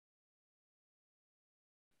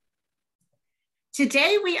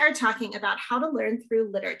Today, we are talking about how to learn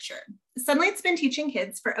through literature. Sonlight's been teaching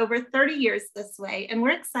kids for over 30 years this way, and we're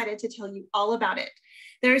excited to tell you all about it.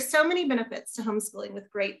 There are so many benefits to homeschooling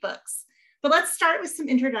with great books. But let's start with some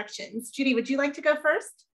introductions. Judy, would you like to go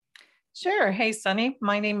first? Sure. Hey, Sunny.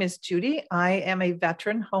 My name is Judy. I am a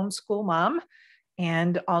veteran homeschool mom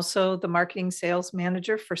and also the marketing sales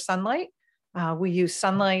manager for Sonlight. We use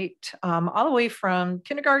Sonlight all the way from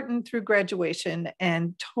kindergarten through graduation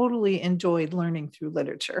and totally enjoyed learning through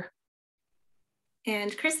literature.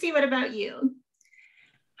 And Christy, what about you?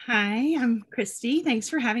 Hi, I'm Christy. Thanks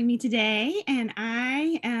for having me today. And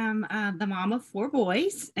I am the mom of 4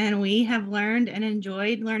 boys, and we have learned and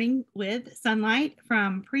enjoyed learning with Sonlight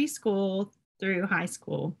from preschool through high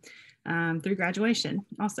school, through graduation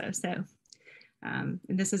also. So and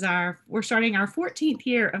this is we're starting our 14th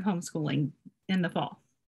year of homeschooling in the fall.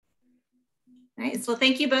 Nice. Well,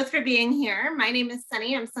 thank you both for being here. My name is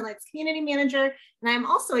Sunny. I'm Sonlight's community manager, and I'm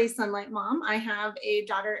also a Sonlight mom. I have a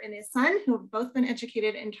daughter and a son who have both been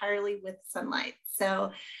educated entirely with Sonlight.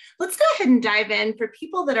 So let's go ahead and dive in. For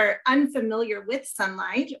people that are unfamiliar with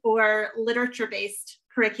Sonlight or literature-based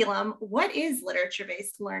curriculum, what is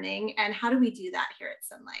literature-based learning, and how do we do that here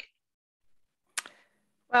at Sonlight?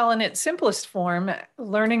 Well, in its simplest form,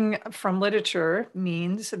 learning from literature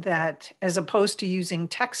means that as opposed to using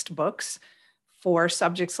textbooks for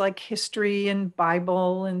subjects like history and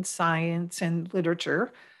Bible and science and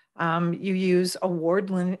literature, you use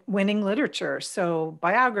award-winning literature. So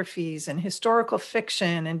biographies and historical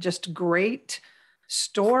fiction and just great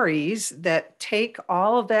stories that take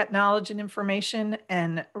all of that knowledge and information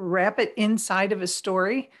and wrap it inside of a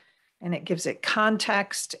story. And it gives it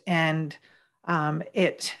context, and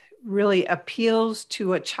it really appeals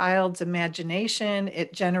to a child's imagination.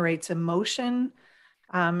 It generates emotion.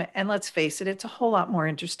 And let's face it, it's a whole lot more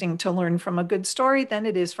interesting to learn from a good story than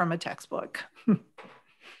it is from a textbook.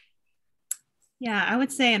 Yeah, I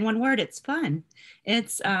would say in one word, it's fun.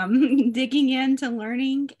 It's digging into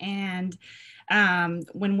learning. And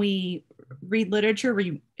when we read literature,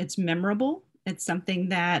 it's memorable. It's something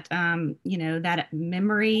that, that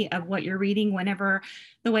memory of what you're reading. Whenever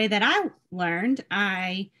the way that I learned,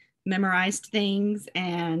 I memorized things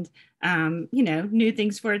and, knew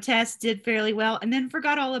things for a test, did fairly well, and then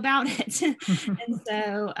forgot all about it. And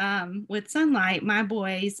so with Sonlight, my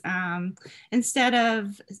boys, instead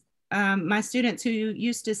of my students who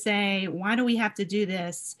used to say, why do we have to do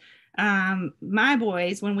this? My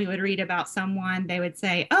boys, when we would read about someone, they would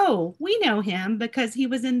say, oh, we know him because he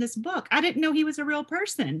was in this book. I didn't know he was a real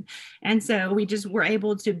person. And so we just were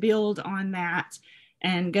able to build on that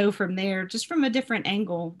and go from there, just from a different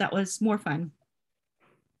angle that was more fun.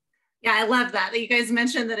 Yeah, I love that you guys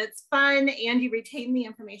mentioned that it's fun and you retain the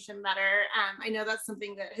information better. I know that's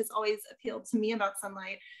something that has always appealed to me about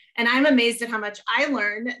Sonlight. And I'm amazed at how much I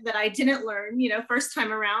learned that I didn't learn, first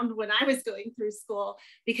time around when I was going through school,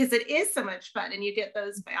 because it is so much fun and you get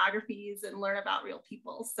those biographies and learn about real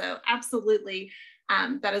people. So absolutely,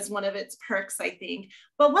 that is one of its perks, I think.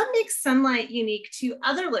 But what makes Sonlight unique to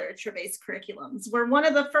other literature-based curriculums? We're one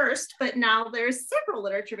of the first, but now there's several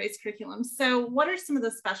literature-based curriculums. So what are some of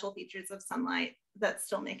the special features of Sonlight that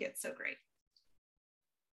still make it so great?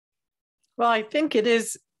 Well, I think it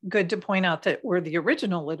is good to point out that we're the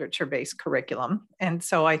original literature-based curriculum. And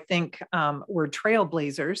so I think we're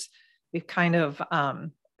trailblazers. We've kind of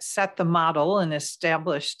set the model and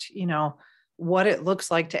established, what it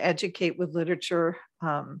looks like to educate with literature,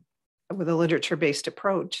 with a literature-based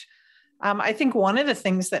approach. I think one of the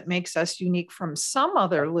things that makes us unique from some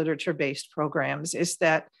other literature-based programs is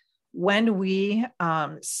that when we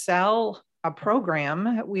sell a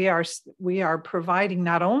program, we are providing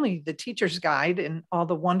not only the teacher's guide and all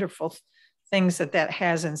the wonderful things that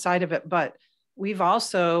has inside of it, but we've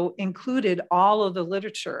also included all of the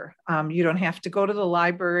literature. You don't have to go to the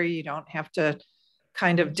library. You don't have to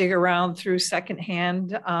kind of dig around through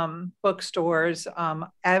secondhand bookstores.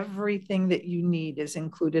 Everything that you need is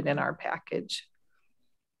included in our package.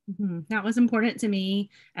 Mm-hmm. That was important to me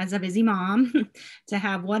as a busy mom to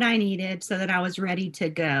have what I needed so that I was ready to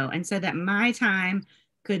go, and so that my time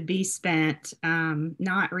could be spent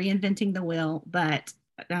not reinventing the wheel, but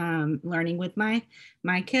learning with my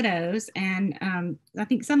kiddos. And I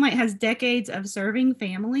think Sonlight has decades of serving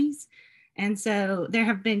families. And so there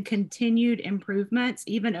have been continued improvements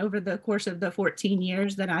even over the course of the 14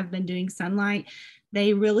 years that I've been doing Sonlight.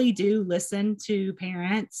 They really do listen to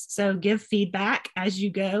parents. So give feedback as you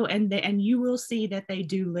go, and you will see that they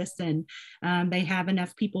do listen. They have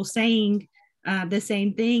enough people saying the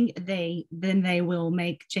same thing, then they will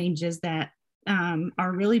make changes that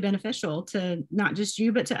are really beneficial to not just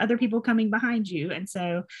you, but to other people coming behind you. And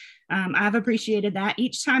so I've appreciated that.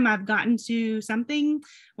 Each time I've gotten to something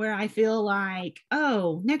where I feel like,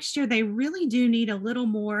 oh, next year they really do need a little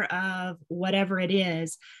more of whatever it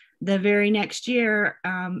is. The very next year,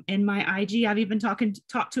 in my IG, I've even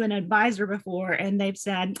talked to an advisor before, and they've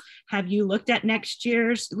said, have you looked at next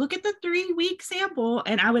year's, look at the 3-week sample?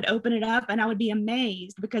 And I would open it up and I would be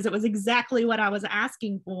amazed because it was exactly what I was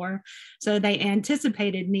asking for. So they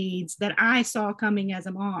anticipated needs that I saw coming as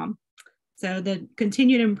a mom. So the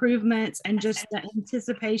continued improvements and just the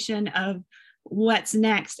anticipation of what's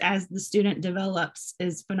next as the student develops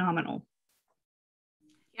is phenomenal.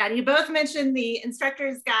 Yeah, and you both mentioned the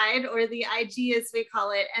instructor's guide, or the IG as we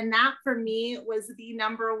call it. And that for me was the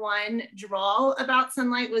 #1 draw about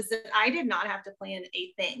Sonlight, was that I did not have to plan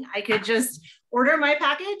a thing. I could just order my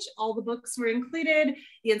package. All the books were included.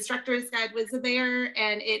 The instructor's guide was there,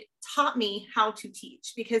 and it taught me how to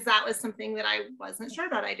teach, because that was something that I wasn't sure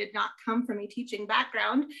about. I did not come from a teaching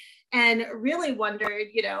background, and really wondered,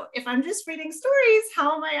 if I'm just reading stories,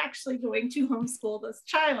 how am I actually going to homeschool this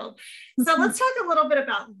child? So let's talk a little bit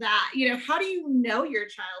about that. How do you know your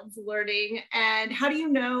child's learning, and how do you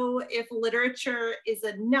know if literature is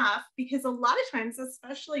enough? Because a lot of times,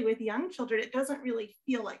 especially with young children, it doesn't really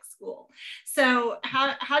feel like school. So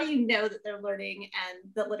how do you know that they're learning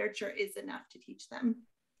and that literature is enough to teach them?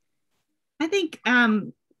 I think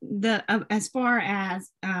as far as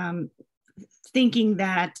thinking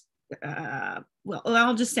that, well,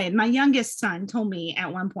 I'll just say my youngest son told me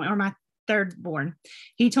at one point, or my third born,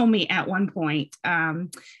 he told me at one point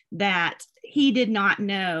that he did not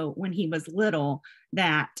know when he was little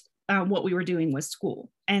that what we were doing was school.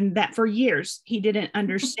 And that for years, he didn't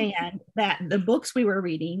understand that the books we were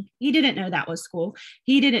reading, he didn't know that was school.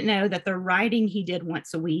 He didn't know that the writing he did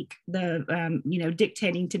once a week, the,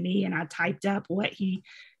 dictating to me, and I typed up what he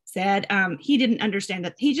said. He didn't understand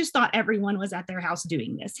that. He just thought everyone was at their house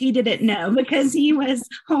doing this. He didn't know, because he was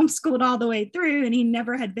homeschooled all the way through and he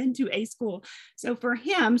never had been to a school. So for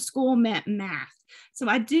him, school meant math. So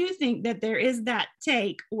I do think that there is that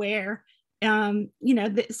take where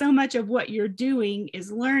so much of what you're doing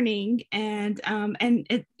is learning, and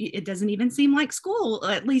it doesn't even seem like school,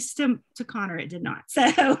 at least to Connor, it did not. So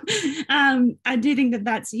I do think that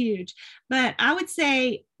that's huge. But I would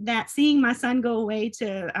say that seeing my son go away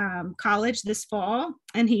to college this fall,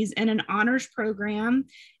 and he's in an honors program,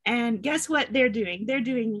 and guess what they're doing? They're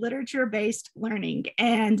doing literature-based learning,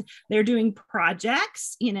 and they're doing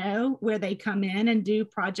projects, where they come in and do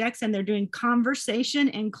projects, and they're doing conversation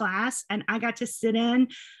in class. And I got to sit in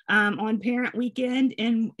on parent weekend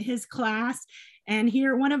in his class and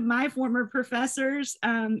hear one of my former professors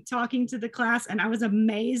talking to the class. And I was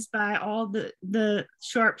amazed by all the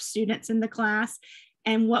sharp students in the class.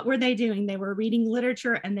 And what were they doing? They were reading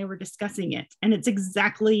literature and they were discussing it. And it's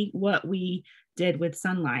exactly what we did with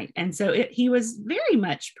Sonlight. And so he was very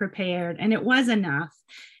much prepared, and it was enough.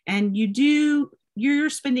 And you're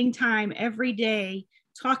spending time every day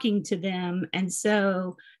talking to them. And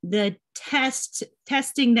so the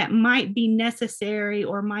testing that might be necessary,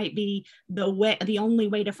 or might be the only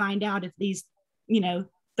way to find out if these,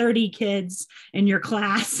 30 kids in your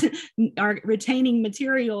class are retaining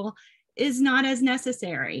material, is not as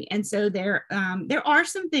necessary. And so there are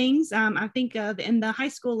some things I think of in the high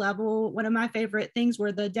school level. One of my favorite things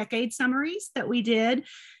were the decade summaries that we did.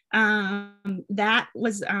 That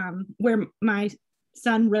was where my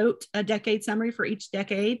son wrote a decade summary for each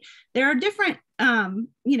decade. There are different,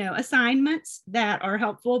 assignments that are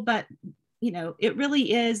helpful, but, it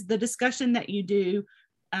really is the discussion that you do.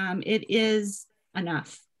 It is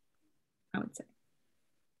enough, I would say.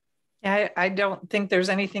 Yeah, I don't think there's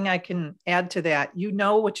anything I can add to that. You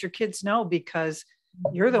know what your kids know because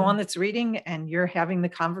you're the one that's reading and you're having the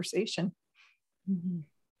conversation. Mm-hmm.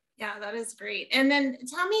 Yeah, that is great. And then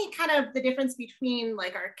tell me kind of the difference between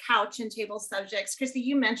like our couch and table subjects. Christy,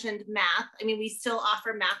 you mentioned math. I mean, we still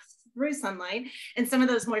offer math through Sonlight and some of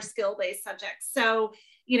those more skill-based subjects. So,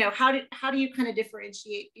 how do you kind of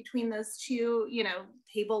differentiate between those two,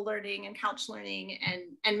 table learning and couch learning,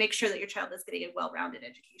 and make sure that your child is getting a well-rounded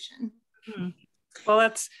education? Mm-hmm.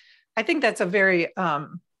 Well, I think that's a very,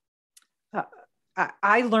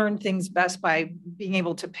 I learn things best by being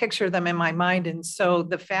able to picture them in my mind. And so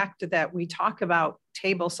the fact that we talk about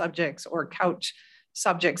table subjects or couch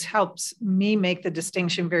subjects helps me make the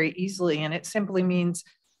distinction very easily. And it simply means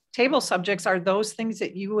table subjects are those things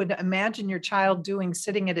that you would imagine your child doing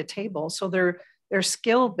sitting at a table. So they're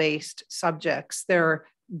skill-based subjects. They're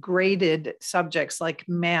graded subjects like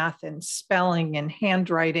math and spelling and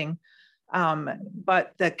handwriting.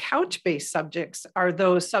 But the couch-based subjects are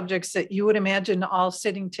those subjects that you would imagine all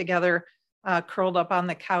sitting together, curled up on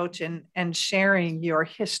the couch and sharing your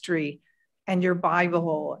history and your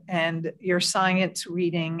Bible and your science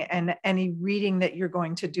reading and any reading that you're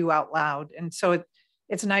going to do out loud. And so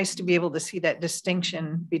it's nice to be able to see that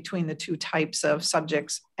distinction between the two types of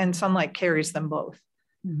subjects, and Sonlight carries them both.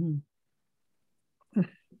 Mm-hmm.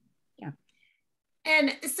 Yeah.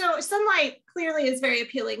 And so Sonlight clearly is very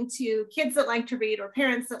appealing to kids that like to read or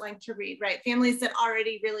parents that like to read, right? Families that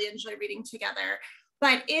already really enjoy reading together.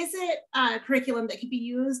 But is it a curriculum that can be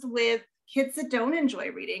used with kids that don't enjoy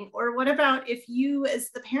reading? Or what about if you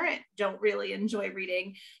as the parent don't really enjoy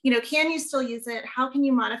reading? You know, can you still use it? How can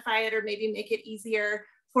you modify it or maybe make it easier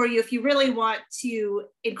for you if you really want to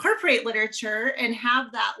incorporate literature and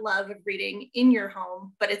have that love of reading in your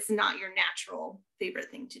home, but it's not your natural favorite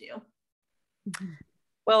thing to do?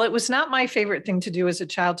 Well, it was not my favorite thing to do as a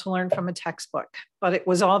child to learn from a textbook, but it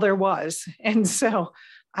was all there was. And so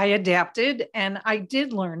I adapted and I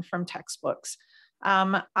did learn from textbooks.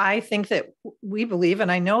 I think that we believe,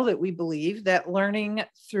 and I know that we believe, that learning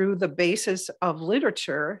through the basis of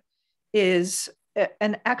literature is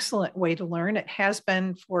an excellent way to learn. It has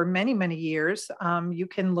been for many, many years. You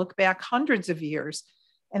can look back hundreds of years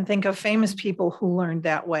and think of famous people who learned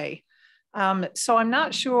that way. So I'm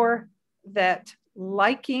not sure that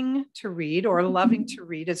liking to read or loving to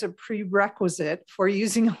read is a prerequisite for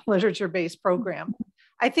using a literature-based program.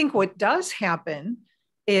 I think what does happen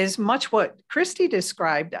is much what Christy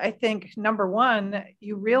described. I think, number one,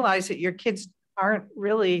 you realize that your kids aren't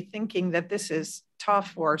really thinking that this is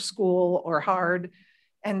tough or school or hard.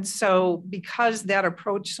 And so because that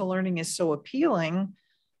approach to learning is so appealing,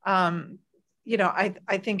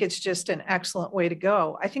 I think it's just an excellent way to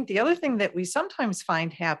go. I think the other thing that we sometimes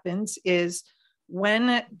find happens is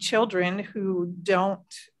when children who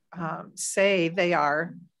don't say they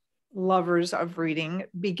are lovers of reading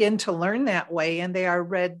begin to learn that way, and they are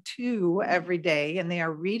read to every day and they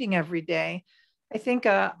are reading every day, I think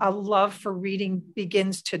a love for reading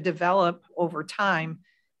begins to develop over time.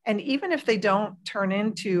 And even if they don't turn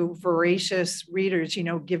into voracious readers,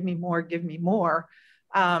 give me more,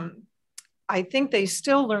 I think they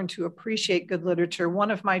still learn to appreciate good literature.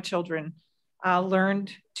 One of my children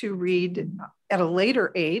learned to read at a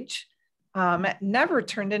later age. Never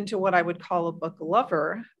turned into what I would call a book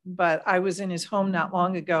lover, but I was in his home not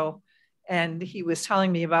long ago, and he was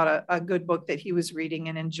telling me about a good book that he was reading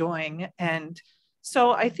and enjoying. And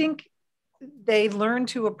so I think they learn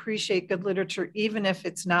to appreciate good literature, even if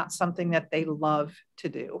it's not something that they love to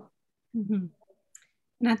do. Mm-hmm.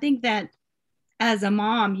 And I think that as a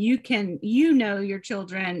mom, you know your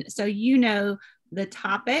children, so you know the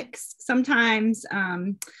topics. Sometimes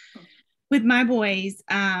with my boys,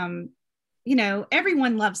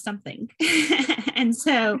 everyone loves something. And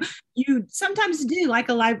so you sometimes do like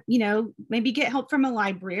maybe get help from a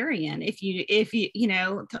librarian. If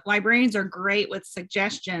librarians are great with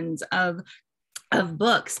suggestions of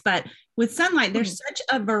books, but with Sonlight, there's such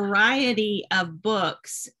a variety of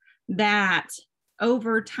books that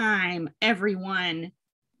over time, everyone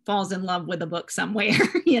falls in love with a book somewhere.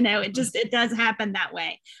 It does happen that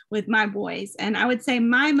way with my boys. And I would say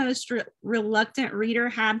my most reluctant reader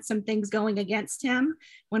had some things going against him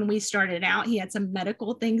when we started out. He had some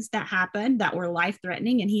medical things that happened that were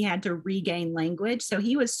life-threatening, and he had to regain language. So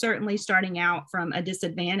he was certainly starting out from a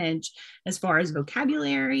disadvantage as far as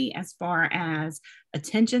vocabulary, as far as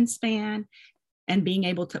attention span, and being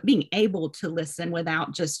able to listen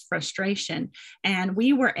without just frustration. And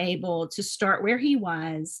we were able to start where he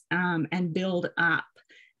was and build up.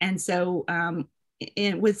 And so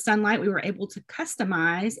with Sonlight, we were able to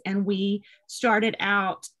customize, and we started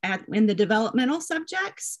out in the developmental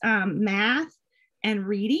subjects, math and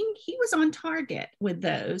reading. He was on target with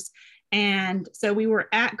those. And so we were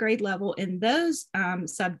at grade level in those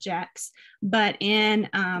subjects, but in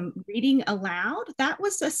reading aloud, that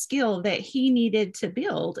was a skill that he needed to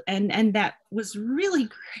build. And that was really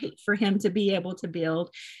great for him to be able to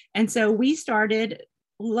build. And so we started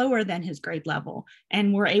lower than his grade level,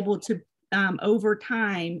 and were able to, over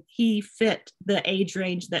time, he fit the age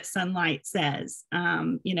range that Sonlight says,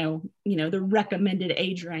 the recommended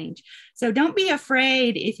age range. So don't be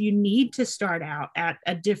afraid if you need to start out at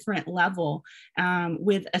a different level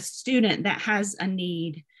with a student that has a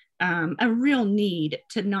need, a real need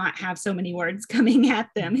to not have so many words coming at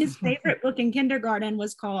them. His favorite book in kindergarten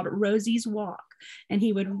was called Rosie's Walk, and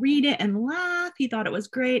he would read it and laugh. He thought it was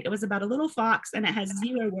great. It was about a little fox, and it has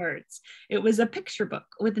 0 words. It was a picture book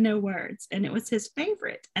with no words, and it was his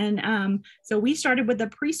favorite. And so we started with the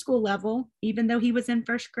preschool level, even though he was in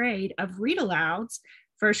 1st grade, of read alouds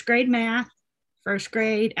first grade math, first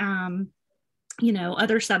grade,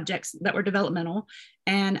 other subjects that were developmental,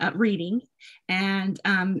 and reading, and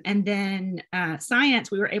then science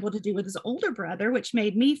we were able to do with his older brother, which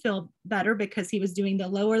made me feel better because he was doing the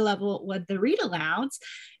lower level with the read alouds.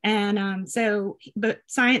 And but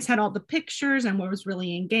science had all the pictures and was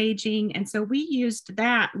really engaging, and so we used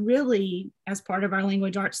that really as part of our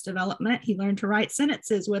language arts development. He learned to write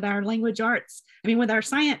sentences with our with our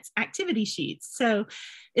science activity sheets. So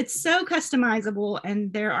it's so customizable,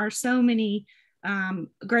 and there are so many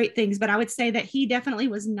great things. But I would say that he definitely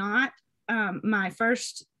was not my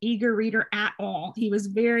first eager reader at all. He was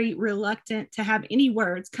very reluctant to have any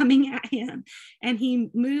words coming at him. And he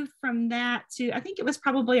moved from that to, I think it was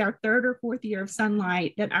probably our third or fourth year of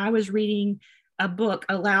Sonlight that I was reading a book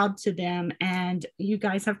aloud to them. And you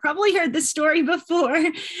guys have probably heard this story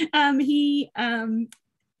before. He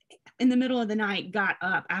in the middle of the night got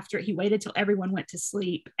up after he waited till everyone went to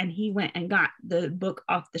sleep, and he went and got the book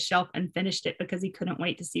off the shelf and finished it because he couldn't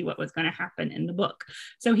wait to see what was going to happen in the book.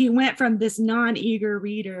 So he went from this non-eager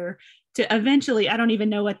reader to eventually, I don't even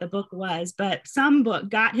know what the book was, but some book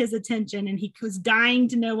got his attention and he was dying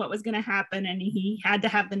to know what was going to happen, and he had to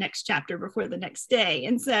have the next chapter before the next day.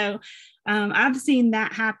 And so I've seen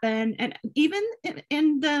that happen. And even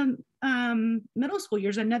in the middle school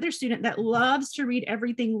years, another student that loves to read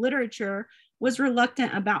everything literature was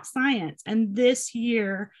reluctant about science. And this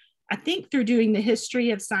year, I think through doing the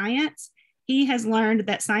history of science, he has learned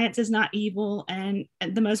that science is not evil and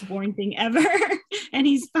the most boring thing ever. And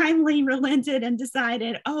he's finally relented and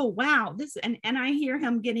decided, oh, wow, and I hear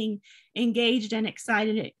him getting engaged and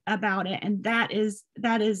excited about it. And that is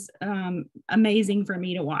amazing for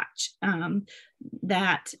me to watch,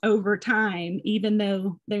 that over time, even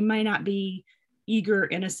though they might not be eager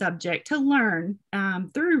in a subject, to learn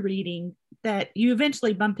through reading, that you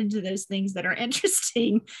eventually bump into those things that are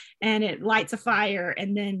interesting and it lights a fire,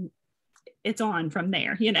 and then it's on from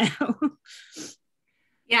there, Yeah,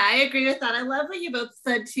 I agree with that. I love what you both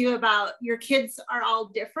said too about your kids are all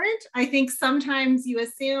different. I think sometimes you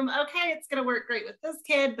assume, okay, it's going to work great with this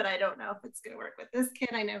kid, but I don't know if it's going to work with this kid.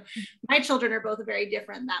 I know my children are both very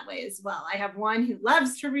different that way as well. I have one who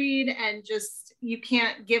loves to read and just, you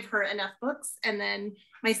can't give her enough books. And then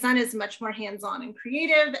my son is much more hands-on and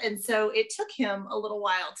creative. And so it took him a little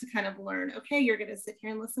while to kind of learn, okay, you're going to sit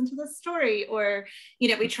here and listen to this story. Or,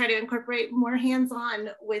 we try to incorporate more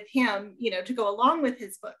hands-on with him, to go along with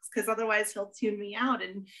his books, because otherwise he'll tune me out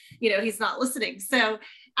and, he's not listening. So,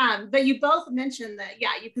 but you both mentioned that,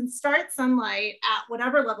 yeah, you can start Sonlight at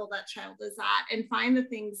whatever level that child is at and find the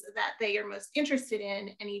things that they are most interested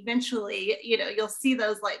in. And eventually, you'll see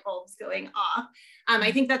those light bulbs going off.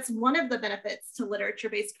 I think that's one of the benefits to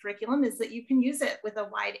literature-based curriculum, is that you can use it with a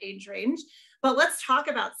wide age range. But let's talk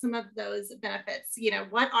about some of those benefits.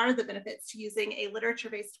 What are the benefits to using a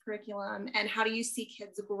literature-based curriculum, and how do you see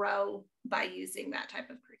kids grow by using that type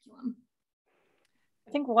of curriculum?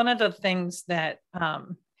 I think one of the things that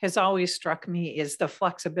has always struck me is the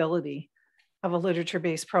flexibility of a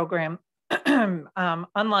literature-based program.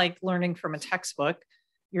 Unlike learning from a textbook,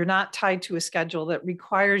 you're not tied to a schedule that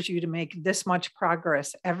requires you to make this much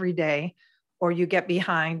progress every day, or you get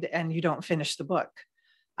behind and you don't finish the book.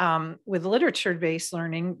 With literature-based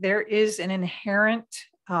learning, there is an inherent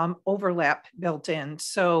overlap built in.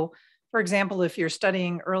 So, for example, if you're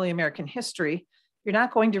studying early American history, you're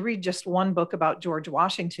not going to read just one book about George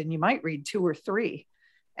Washington. You might read 2 or 3.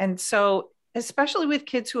 And so, especially with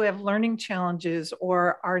kids who have learning challenges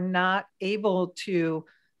or are not able to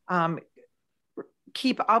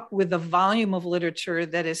keep up with the volume of literature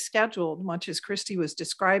that is scheduled, much as Christy was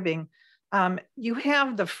describing, you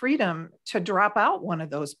have the freedom to drop out one of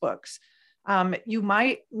those books. You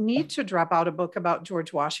might need to drop out a book about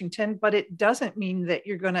George Washington, but it doesn't mean that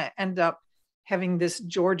you're going to end up having this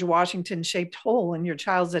George Washington shaped hole in your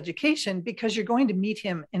child's education, because you're going to meet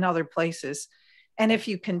him in other places. And if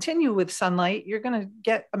you continue with Sonlight, you're going to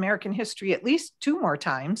get American history at least 2 more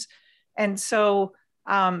times. And so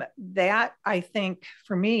that, I think,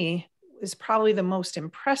 for me, is probably the most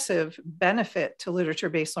impressive benefit to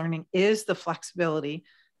literature-based learning, is the flexibility,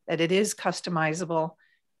 that it is customizable,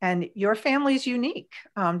 and your family is unique,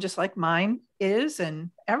 just like mine is,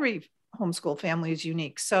 and every homeschool family is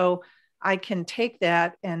unique. So I can take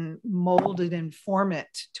that and mold it and form it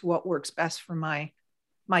to what works best for my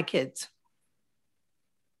kids.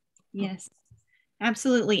 Yes,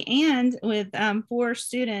 absolutely. And with 4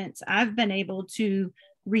 students, I've been able to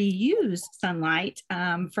reuse Sonlight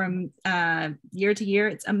from year to year.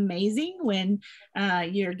 It's amazing when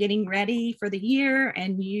you're getting ready for the year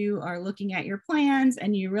and you are looking at your plans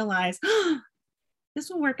and you realize, oh, this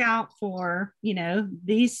will work out for, you know,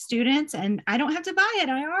 these students, and I don't have to buy it.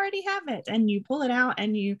 I already have it. And you pull it out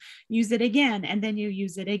and you use it again, and then you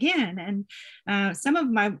use it again. And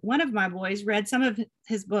one of my boys read some of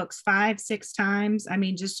his books 5-6 times. I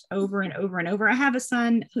mean, just over and over and over. I have a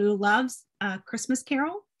son who loves Christmas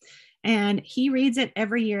Carol, and he reads it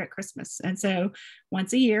every year at Christmas. And so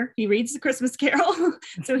once a year, he reads the Christmas Carol.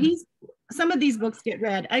 So some of these books get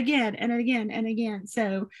read again and again and again.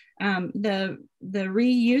 So the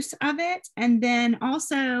reuse of it. And then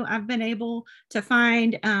also I've been able to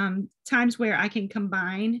find times where I can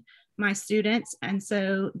combine my students. And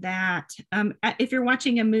so that if you're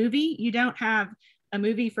watching a movie, you don't have a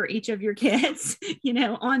movie for each of your kids, you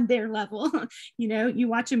know, on their level. You know, you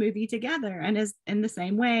watch a movie together. And as in the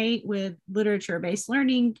same way with literature-based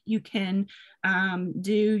learning, you can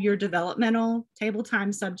do your developmental table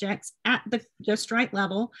time subjects at the just right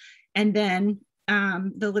level. And then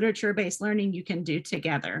the literature-based learning you can do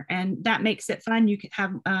together. And that makes it fun. You can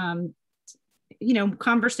have you know,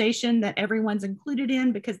 conversation that everyone's included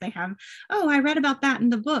in, because they have, oh, I read about that in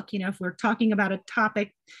the book. You know, if we're talking about a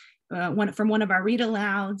topic from one of our read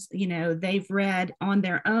alouds, you know, they've read on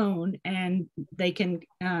their own, and they can,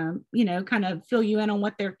 you know, kind of fill you in on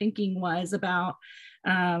what their thinking was about,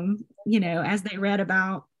 you know, as they read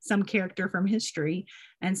about some character from history.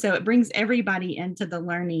 And so it brings everybody into the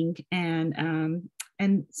learning,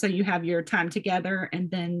 and so you have your time together, and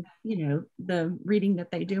then, you know, the reading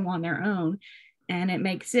that they do on their own, and it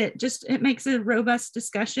makes a robust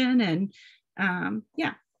discussion. And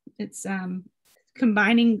yeah, it's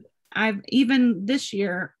combining. I've even this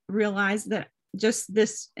year realized that just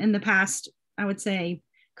this in the past, I would say,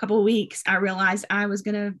 couple of weeks, I realized I was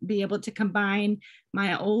going to be able to combine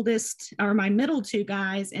my oldest or my middle two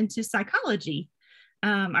guys into psychology,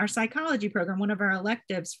 our psychology program, one of our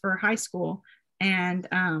electives for high school. And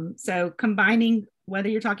so combining, whether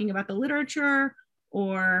you're talking about the literature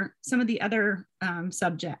or some of the other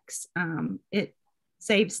subjects, it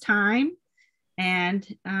saves time. And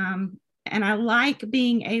I like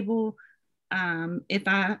being able, if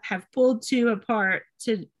I have pulled two apart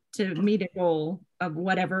to meet a goal of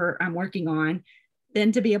whatever I'm working on,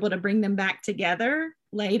 then to be able to bring them back together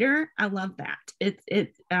later. I love that.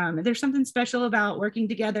 There's something special about working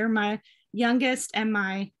together. My youngest and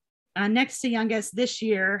my next to youngest this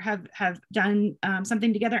year have done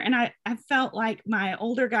something together. And I felt like my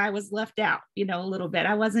older guy was left out, you know, a little bit.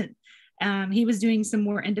 I wasn't, he was doing some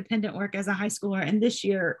more independent work as a high schooler. And this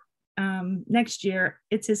year, next year,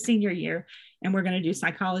 it's his senior year, and we're going to do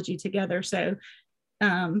psychology together. So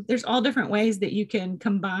there's all different ways that you can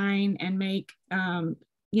combine and make,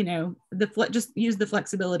 you know, just use the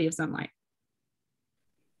flexibility of Sonlight.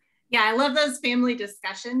 Yeah, I love those family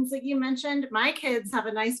discussions that you mentioned. My kids have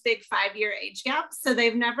a nice big 5-year age gap, so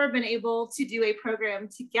they've never been able to do a program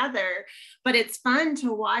together, but it's fun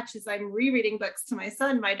to watch as I'm rereading books to my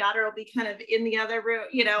son. My daughter will be kind of in the other room,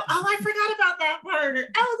 you know, oh, I forgot about that part, or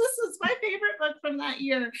oh, this was my favorite book from that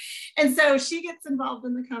year. And so she gets involved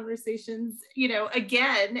in the conversations, you know,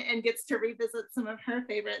 again, and gets to revisit some of her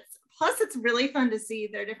favorites. Plus, it's really fun to see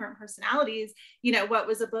their different personalities. You know, what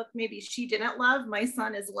was a book maybe she didn't love, my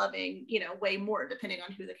son is loving, you know, way more, depending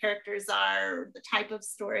on who the characters are, or the type of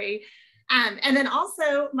story. And then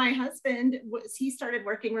also my husband, he started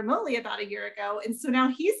working remotely about a year ago. And so now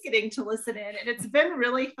he's getting to listen in, and it's been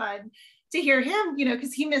really fun to hear him, you know,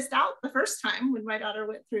 because he missed out the first time when my daughter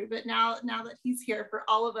went through, but now that he's here, for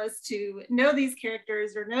all of us to know these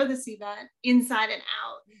characters or know this event inside and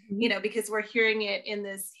out, you know, because we're hearing it in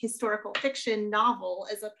this historical fiction novel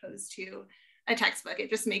as opposed to a textbook. It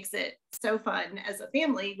just makes it so fun as a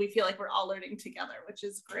family. We feel like we're all learning together, which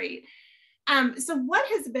is great. So what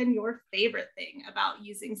has been your favorite thing about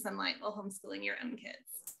using Sonlight while homeschooling your own kids?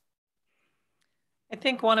 I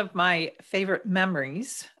think one of my favorite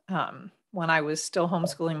memories when I was still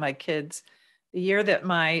homeschooling my kids, the year that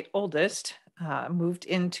my oldest moved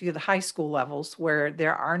into the high school levels where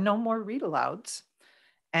there are no more read alouds,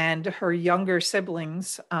 and her younger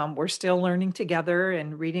siblings were still learning together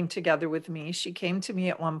and reading together with me. She came to me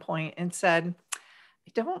at one point and said,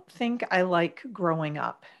 I don't think I like growing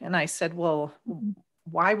up. And I said, well,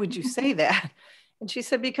 why would you say that? And she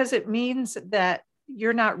said, because it means that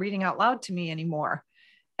you're not reading out loud to me anymore.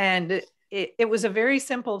 And it was a very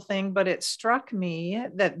simple thing, but it struck me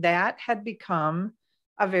that had become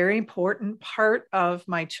a very important part of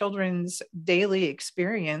my children's daily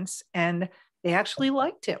experience. And they actually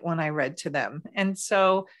liked it when I read to them. And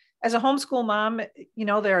so as a homeschool mom, you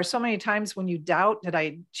know, there are so many times when you doubt, did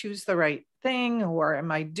I choose the right thing, or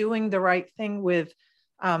am I doing the right thing with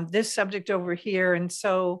this subject over here? And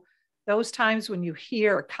so those times when you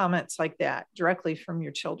hear comments like that directly from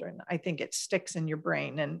your children, I think it sticks in your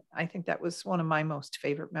brain. And I think that was one of my most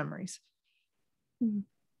favorite memories.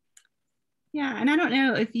 Yeah, and I don't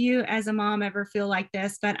know if you as a mom ever feel like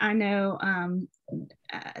this, but I know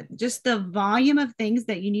just the volume of things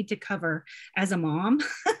that you need to cover as a mom.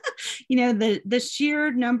 You know, the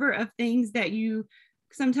sheer number of things that you,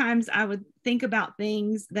 sometimes I would think about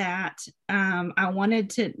things that I want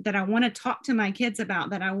to talk to my kids about,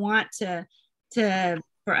 that I want to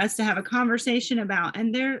for us to have a conversation about.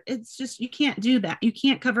 And it's just, you can't do that. You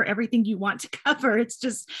can't cover everything you want to cover. It's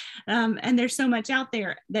just, and there's so much out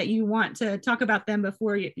there that you want to talk about them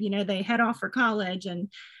before they head off for college.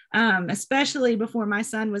 And especially before my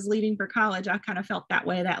son was leaving for college, I kind of felt that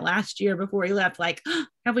way that last year before he left, like, oh,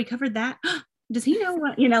 have we covered that? Does he know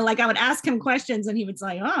what, like I would ask him questions and he would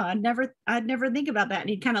say, oh, I'd never think about that. And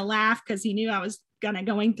he'd kind of laugh because he knew I was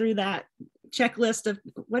going through that checklist of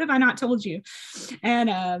what have I not told you.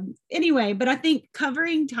 And anyway, but I think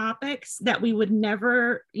covering topics that we would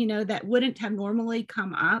never, that wouldn't have normally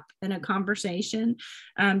come up in a conversation,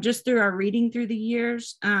 just through our reading through the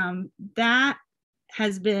years, that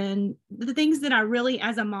has been the things that I really,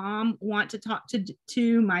 as a mom, want to talk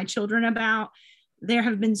to my children about. There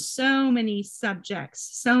have been so many subjects,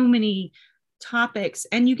 so many topics,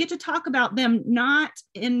 and you get to talk about them not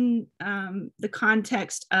in the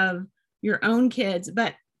context of your own kids,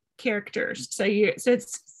 but characters.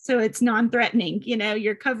 So it's non-threatening.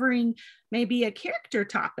 You're covering maybe a character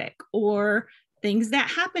topic or things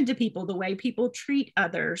that happen to people, the way people treat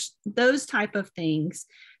others, those type of things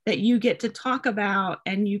that you get to talk about,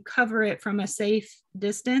 and you cover it from a safe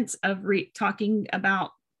distance of talking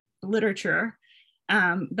about literature.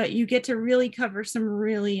 But you get to really cover some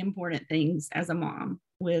really important things as a mom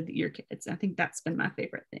with your kids. I think that's been my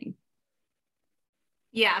favorite thing.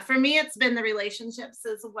 Yeah, for me, it's been the relationships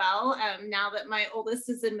as well. Now that my oldest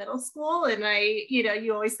is in middle school, and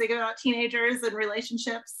you always think about teenagers and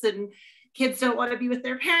relationships, and kids don't want to be with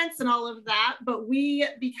their parents and all of that. But we,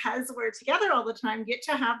 because we're together all the time, get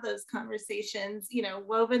to have those conversations,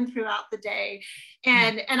 woven throughout the day.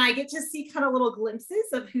 And I get to see kind of little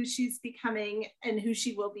glimpses of who she's becoming and who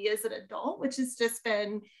she will be as an adult, which has just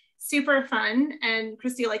been super fun. And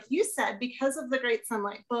Christy, like you said, because of the Great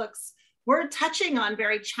Sonlight books, we're touching on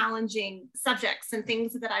very challenging subjects and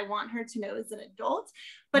things that I want her to know as an adult,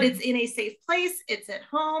 but it's in a safe place. It's at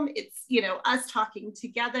home. It's, us talking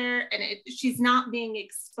together, and she's not being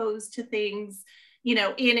exposed to things, in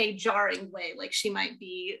a jarring way, like she might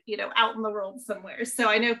be, out in the world somewhere. So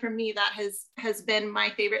I know for me, that has been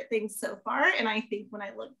my favorite thing so far. And I think when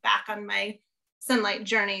I look back on my Sonlight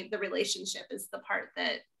journey, the relationship is the part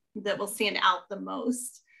that will stand out the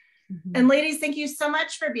most. Mm-hmm. And ladies, thank you so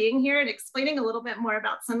much for being here and explaining a little bit more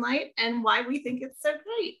about Sonlight and why we think it's so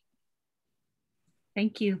great.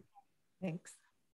 Thank you. Thanks.